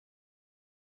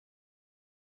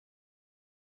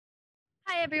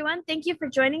Hi, everyone. Thank you for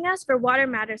joining us for Water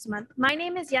Matters Month. My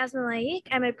name is Yasmin Laik.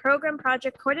 I'm a program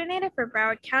project coordinator for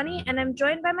Broward County, and I'm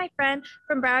joined by my friend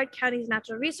from Broward County's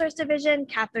Natural Resource Division,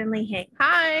 Catherine Lee Hing.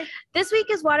 Hi. This week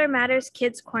is Water Matters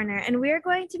Kids Corner, and we are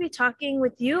going to be talking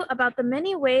with you about the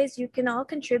many ways you can all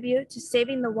contribute to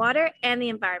saving the water and the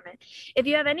environment. If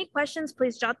you have any questions,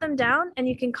 please jot them down, and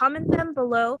you can comment them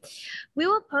below. We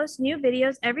will post new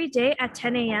videos every day at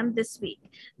 10 a.m. this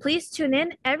week. Please tune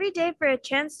in every day for a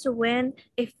chance to win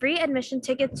a free admission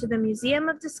ticket to the Museum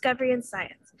of Discovery and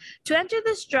Science. To enter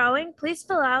this drawing, please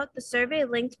fill out the survey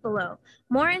linked below.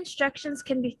 More instructions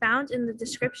can be found in the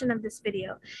description of this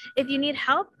video. If you need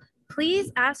help,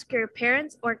 please ask your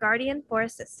parents or guardian for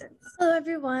assistance. Hello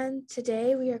everyone.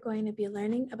 Today we are going to be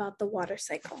learning about the water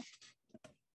cycle.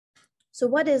 So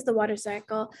what is the water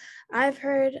cycle? I've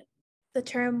heard the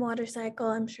term water cycle.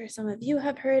 I'm sure some of you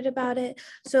have heard about it.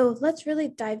 So let's really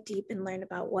dive deep and learn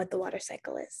about what the water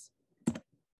cycle is.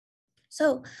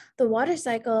 So the water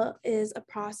cycle is a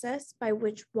process by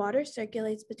which water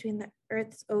circulates between the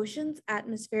Earth's oceans,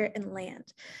 atmosphere, and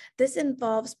land. This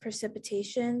involves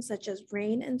precipitation such as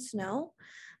rain and snow.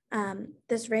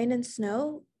 This rain and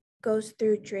snow goes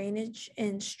through drainage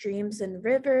in streams and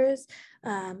rivers,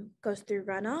 goes through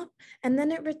runoff, and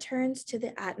then it returns to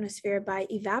the atmosphere by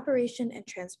evaporation and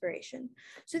transpiration.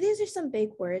 So these are some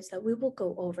big words that we will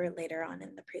go over later on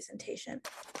in the presentation.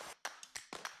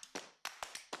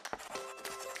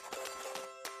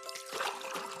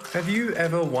 Have you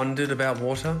ever wondered about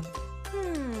water?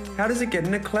 How does it get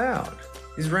in a cloud?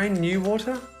 Is rain new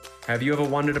water? Have you ever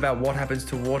wondered about what happens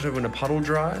to water when a puddle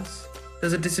dries?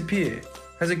 Does it disappear?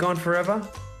 Has it gone forever?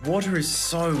 Water is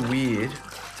so weird.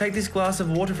 Take this glass of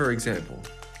water for example.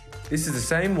 This is the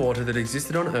same water that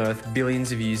existed on Earth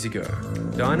billions of years ago.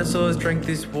 Dinosaurs drank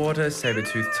this water,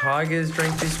 saber-toothed tigers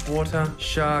drank this water,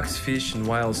 sharks, fish and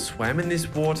whales swam in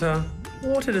this water.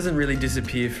 Water doesn't really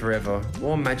disappear forever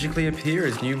or magically appear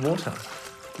as new water.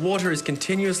 Water is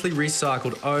continuously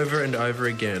recycled over and over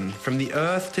again from the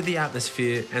Earth to the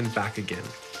atmosphere and back again.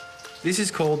 This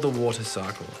is called the water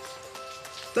cycle.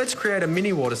 Let's create a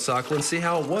mini water cycle and see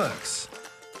how it works.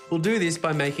 We'll do this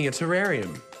by making a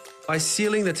terrarium. By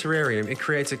sealing the terrarium, it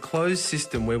creates a closed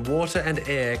system where water and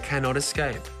air cannot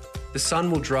escape. The sun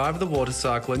will drive the water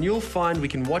cycle and you'll find we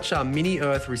can watch our mini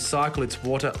Earth recycle its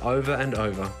water over and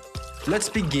over. Let's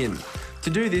begin. To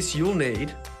do this, you'll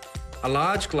need a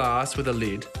large glass with a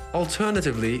lid,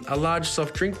 alternatively a large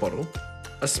soft drink bottle,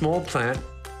 a small plant,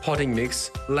 potting mix,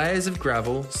 layers of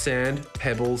gravel, sand,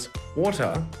 pebbles,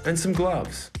 water, and some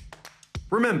gloves.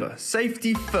 Remember,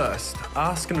 safety first.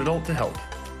 Ask an adult to help.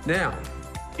 Now,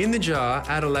 in the jar,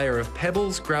 add a layer of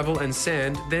pebbles, gravel, and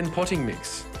sand, then potting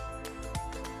mix.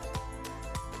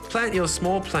 Plant your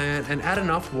small plant and add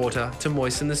enough water to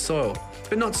moisten the soil,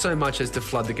 but not so much as to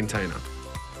flood the container.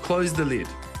 Close the lid.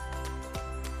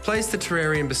 Place the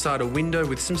terrarium beside a window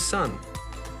with some sun,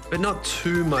 but not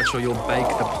too much or you'll bake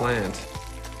the plant.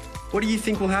 What do you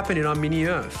think will happen in our mini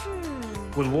Earth?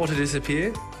 Will water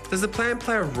disappear? Does the plant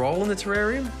play a role in the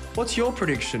terrarium? What's your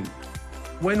prediction?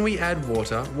 When we add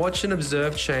water, watch and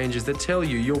observe changes that tell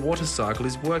you your water cycle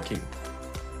is working.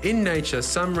 In nature,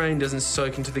 some rain doesn't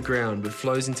soak into the ground but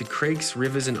flows into creeks,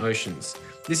 rivers and oceans.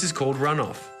 This is called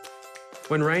runoff.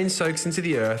 When rain soaks into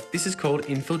the earth, this is called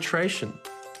infiltration.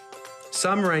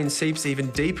 Some rain seeps even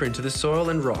deeper into the soil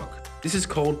and rock. This is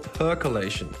called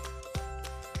percolation.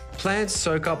 Plants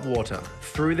soak up water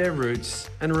through their roots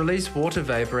and release water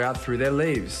vapor out through their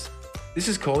leaves. This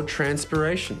is called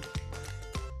transpiration.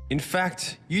 In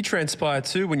fact, you transpire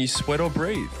too when you sweat or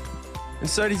breathe. And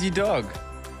so does your dog.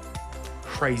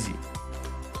 Crazy.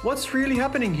 What's really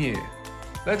happening here?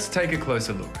 Let's take a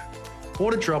closer look.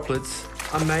 Water droplets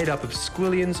are made up of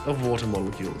squillions of water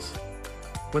molecules.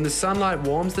 When the sunlight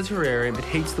warms the terrarium, it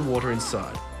heats the water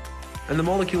inside. And the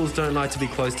molecules don't like to be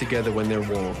close together when they're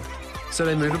warm. So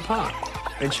they move apart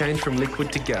and change from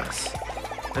liquid to gas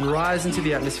and rise into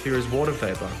the atmosphere as water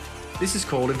vapor. This is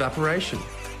called evaporation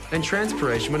and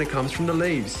transpiration when it comes from the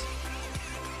leaves.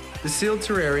 The sealed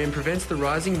terrarium prevents the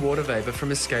rising water vapor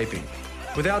from escaping.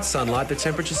 Without sunlight, the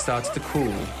temperature starts to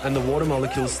cool and the water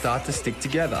molecules start to stick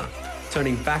together,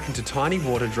 turning back into tiny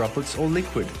water droplets or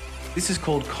liquid. This is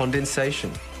called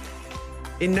condensation.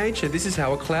 In nature, this is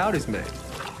how a cloud is made.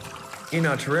 In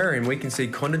our terrarium, we can see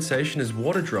condensation as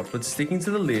water droplets sticking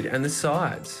to the lid and the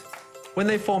sides. When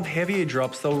they form heavier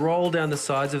drops, they'll roll down the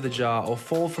sides of the jar or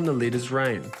fall from the lid as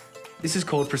rain. This is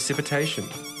called precipitation.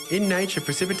 In nature,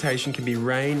 precipitation can be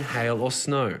rain, hail, or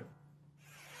snow.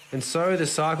 And so the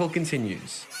cycle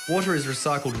continues. Water is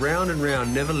recycled round and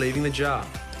round, never leaving the jar.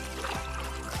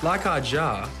 Like our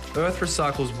jar, Earth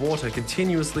recycles water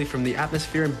continuously from the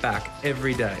atmosphere and back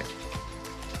every day.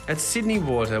 At Sydney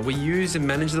Water, we use and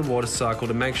manage the water cycle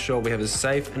to make sure we have a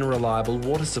safe and reliable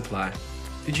water supply.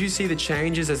 Did you see the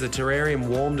changes as the terrarium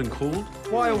warmed and cooled?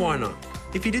 Why or why not?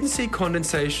 If you didn't see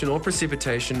condensation or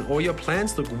precipitation, or your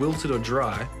plants look wilted or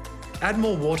dry, add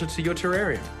more water to your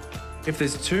terrarium. If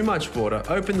there's too much water,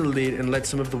 open the lid and let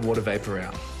some of the water vapor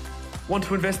out. Want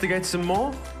to investigate some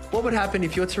more? What would happen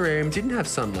if your terrarium didn't have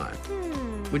sunlight?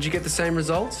 Would you get the same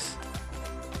results?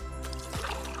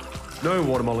 No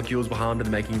water molecules were harmed in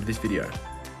the making of this video.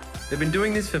 They've been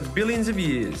doing this for billions of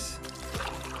years.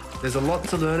 There's a lot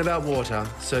to learn about water,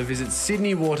 so visit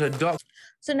sydneywater.com.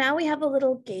 So now we have a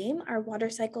little game, our water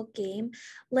cycle game.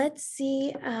 Let's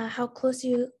see how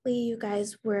closely you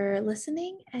guys were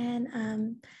listening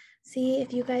and see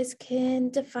if you guys can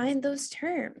define those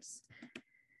terms.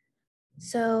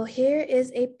 So here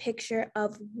is a picture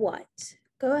of what?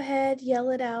 Go ahead, yell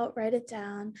it out, write it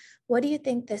down. What do you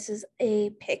think this is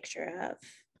a picture of?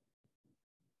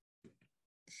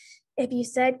 If you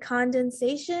said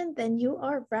condensation, then you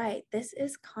are right. This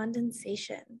is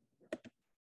condensation.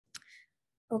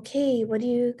 Okay, what do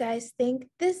you guys think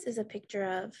this is a picture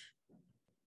of?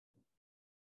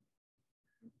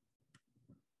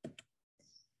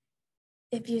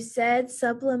 If you said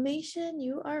sublimation,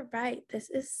 you are right. This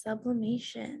is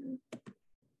sublimation.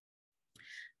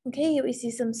 Okay, we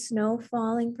see some snow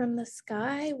falling from the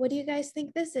sky. What do you guys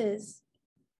think this is?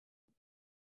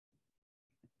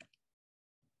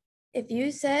 If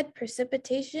you said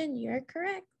precipitation, you're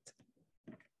correct.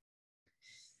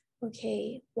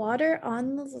 Okay, water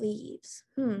on the leaves.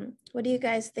 What do you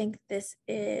guys think this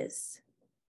is?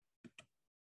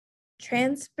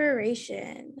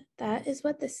 Transpiration. That is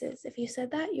what this is. If you said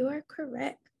that, you are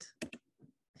correct.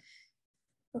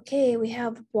 Okay, we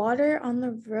have water on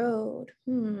the road.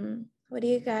 What do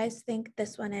you guys think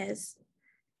this one is?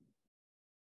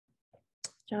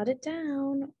 Jot it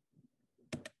down.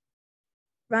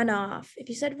 Runoff. If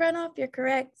you said runoff, you're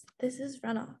correct. This is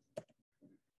runoff.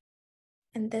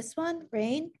 And this one,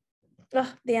 rain?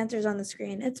 Oh, the answer is on the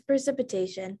screen. It's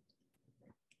precipitation.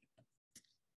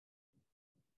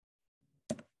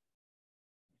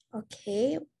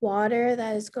 Okay, water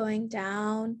that is going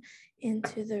down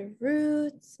into the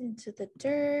roots, into the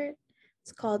dirt.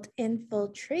 It's called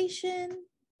infiltration.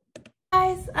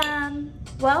 Guys,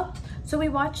 so we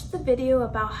watched the video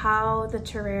about how the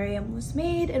terrarium was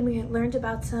made and we learned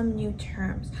about some new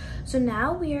terms. So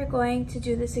now we are going to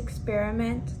do this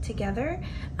experiment together.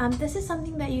 This is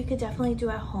something that you could definitely do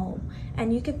at home,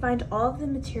 and you can find all of the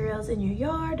materials in your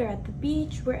yard or at the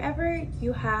beach, wherever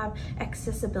you have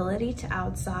accessibility to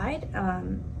outside.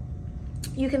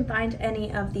 You can find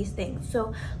any of these things.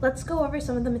 So let's go over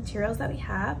some of the materials that we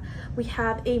have. We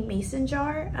have a mason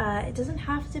jar. It doesn't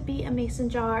have to be a mason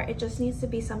jar. It just needs to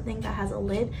be something that has a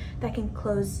lid that can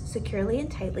close securely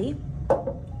and tightly.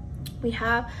 We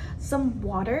have some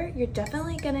water. You're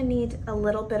definitely gonna need a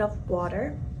little bit of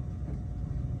water.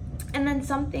 And then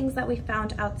some things that we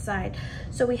found outside.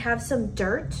 So we have some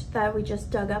dirt that we just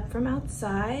dug up from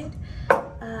outside.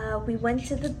 We went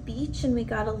to the beach and we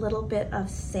got a little bit of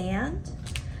sand.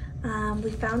 We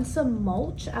found some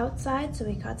mulch outside, so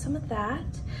we got some of that,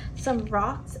 some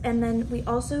rocks, and then we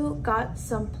also got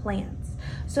some plants.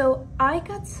 So I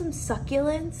got some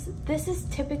succulents. This is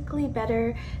typically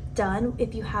better done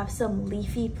if you have some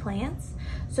leafy plants.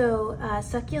 So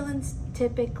succulents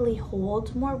typically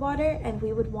hold more water, and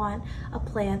we would want a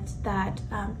plant that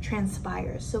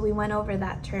transpires. So we went over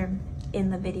that term in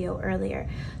the video earlier.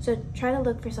 So try to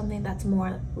look for something that's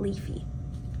more leafy.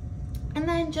 And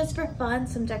then just for fun,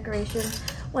 some decorations.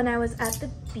 When I was at the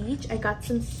beach, I got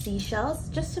some seashells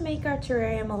just to make our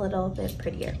terrarium a little bit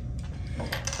prettier.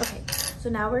 Okay, so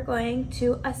now we're going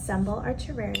to assemble our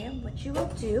terrarium. What you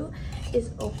will do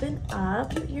is open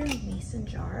up your mason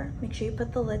jar. Make sure you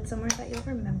put the lid somewhere that you'll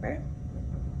remember.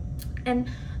 And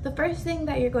the first thing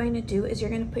that you're going to do is you're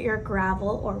going to put your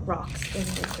gravel or rocks in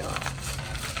the jar.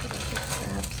 So let's just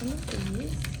grab some of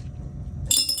these.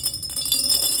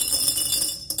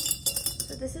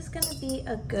 So this is going to be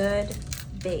a good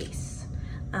base.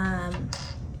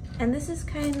 And this is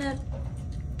kind of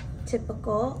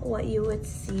typical what you would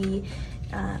see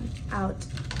out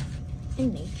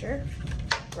in nature.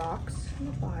 Rocks on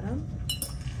the bottom.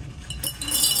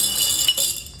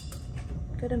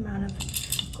 Good amount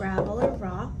of gravel or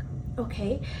rock.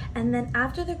 Okay, and then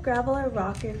after the gravel or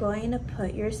rock, you're going to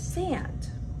put your sand.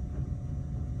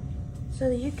 So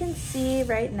you can see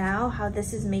right now how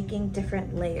this is making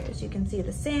different layers. You can see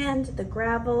the sand, the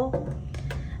gravel.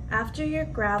 After your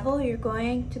gravel, you're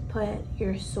going to put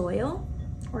your soil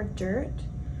or dirt.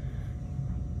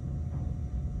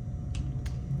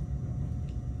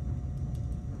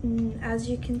 As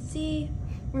you can see,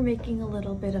 we're making a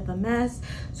little bit of a mess.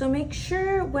 So make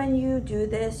sure when you do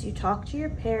this, you talk to your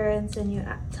parents and you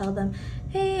tell them,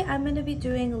 hey, I'm gonna be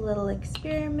doing a little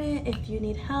experiment. If you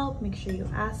need help, make sure you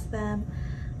ask them.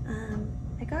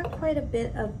 I got quite a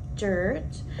bit of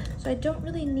dirt, so I don't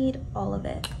really need all of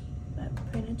it, but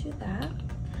we're gonna do that.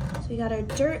 So we got our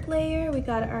dirt layer, we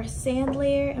got our sand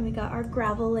layer, and we got our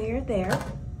gravel layer there.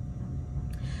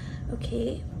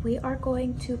 Okay, we are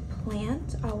going to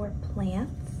plant our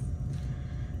plants.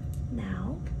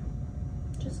 Now,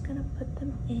 just gonna put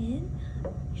them in.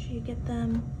 Make sure you get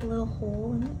them a little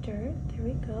hole in the dirt. There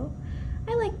we go.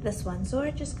 I like this one, so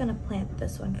we're just gonna plant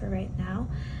this one for right now.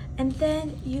 And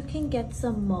then you can get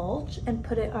some mulch and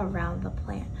put it around the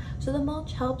plant. So the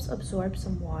mulch helps absorb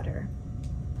some water.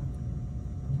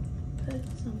 Put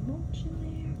some mulch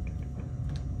in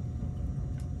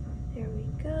there. There we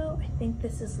go. I think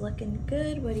this is looking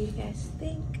good. What do you guys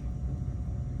think?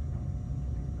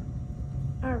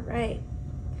 All right.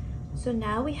 So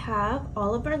now we have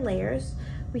all of our layers.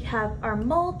 We have our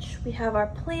mulch, we have our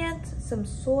plants, some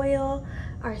soil,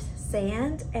 our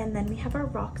sand, and then we have our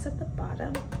rocks at the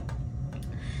bottom.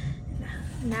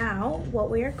 Now, what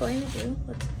we are going to do,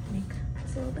 let's make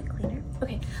this a little bit cleaner.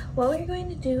 Okay, what we're going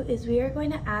to do is we are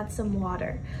going to add some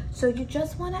water. So you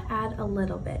just want to add a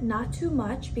little bit, not too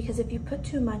much, because if you put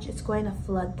too much, it's going to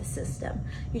flood the system.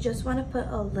 You just want to put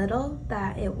a little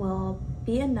that it will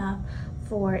be enough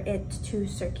for it to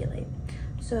circulate.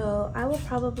 So I will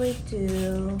probably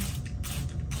do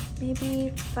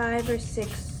maybe 5 or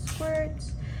 6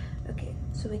 squirts. Okay,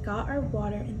 so we got our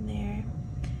water in there.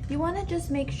 You want to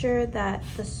just make sure that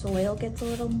the soil gets a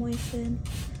little moistened.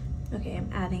 Okay,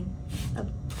 I'm adding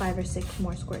 5 or 6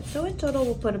 more squirts. So in total,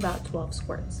 we'll put about 12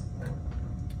 squirts.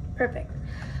 Perfect.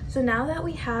 So now that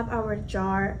we have our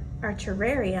jar, our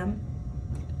terrarium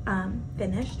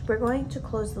finished, we're going to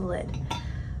close the lid.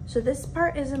 So this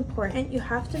part is important. You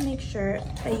have to make sure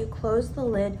that you close the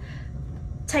lid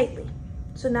tightly.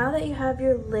 So now that you have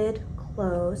your lid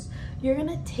closed, you're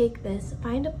gonna take this,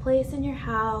 find a place in your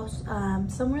house,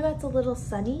 somewhere that's a little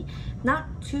sunny,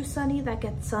 not too sunny that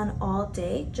gets sun all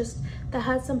day, just that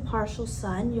has some partial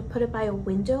sun. You'll put it by a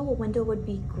window would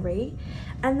be great,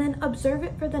 and then observe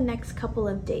it for the next couple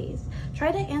of days.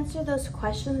 Try to answer those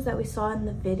questions that we saw in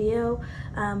the video.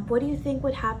 What do you think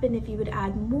would happen if you would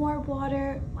add more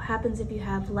water? What happens if you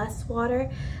have less water?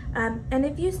 And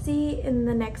if you see in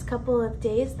the next couple of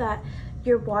days that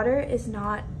your water is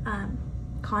not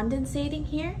condensating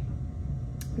here,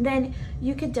 then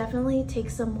you could definitely take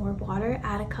some more water,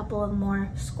 add a couple of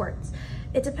more squirts.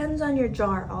 It depends on your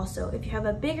jar also. If you have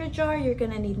a bigger jar, you're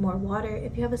gonna need more water.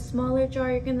 If you have a smaller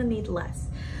jar, you're gonna need less.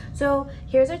 So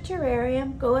here's our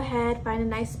terrarium. Go ahead, find a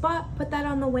nice spot, put that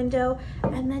on the window,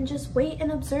 and then just wait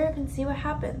and observe and see what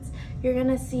happens. You're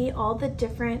gonna see all the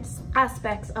different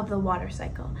aspects of the water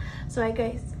cycle. So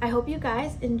I hope you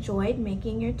guys enjoyed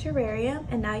making your terrarium,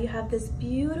 and now you have this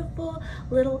beautiful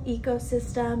little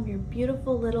ecosystem, your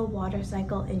beautiful little water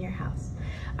cycle in your house.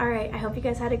 All right, I hope you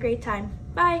guys had a great time.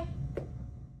 Bye.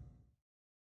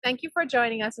 Thank you for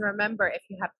joining us, and remember, if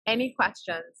you have any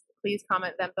questions, please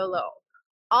comment them below.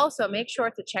 Also, make sure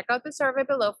to check out the survey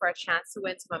below for a chance to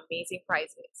win some amazing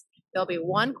prizes. There'll be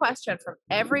one question from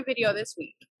every video this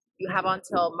week. You have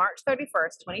until March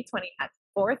 31st, 2020 at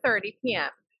 4:30 p.m.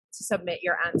 to submit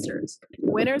your answers.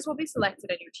 Winners will be selected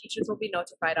and your teachers will be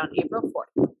notified on April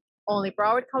 4th. Only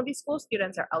Broward County School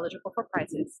students are eligible for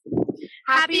prizes.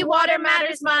 Happy Water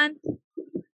Matters Month!